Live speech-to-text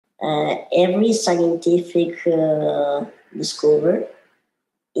every scientific discovery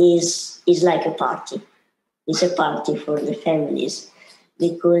is like a party. It's a party for the families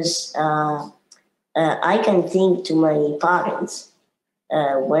because I can think to my parents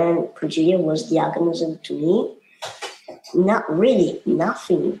when progeria was diagnosed to me. Not really,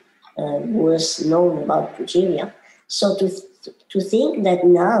 nothing was known about progeria. So to think that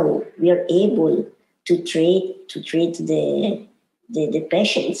now we are able to treat the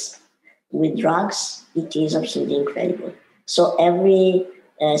patients with drugs, it is absolutely incredible. So every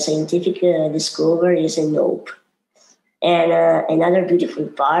scientific discovery is an hope. And another beautiful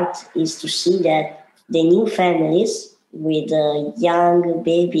part is to see that the new families with young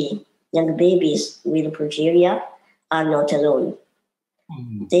babies with progeria are not alone.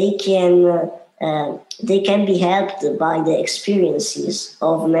 They can be helped by the experiences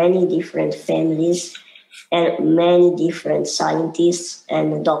of many different families and many different scientists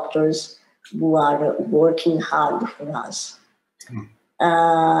and doctors who are working hard for us.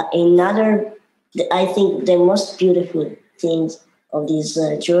 I think the most beautiful thing of this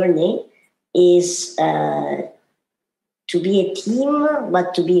journey is to be a team,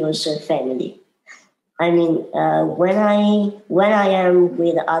 but to be also a family. I mean, when I am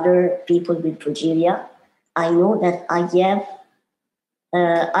with other people with progeria, I know that I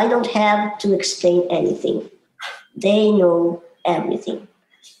don't have to explain anything. They know everything,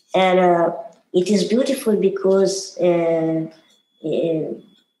 and it is beautiful because it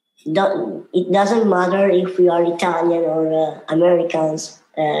doesn't matter if we are Italian or Americans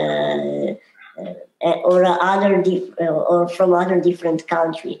or from other different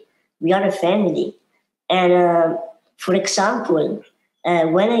country. We are a family. And for example,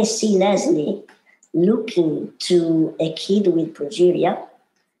 when I see Leslie looking to a kid with progeria,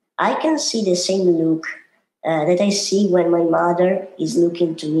 I can see the same look that I see when my mother is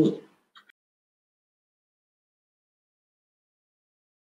looking to me.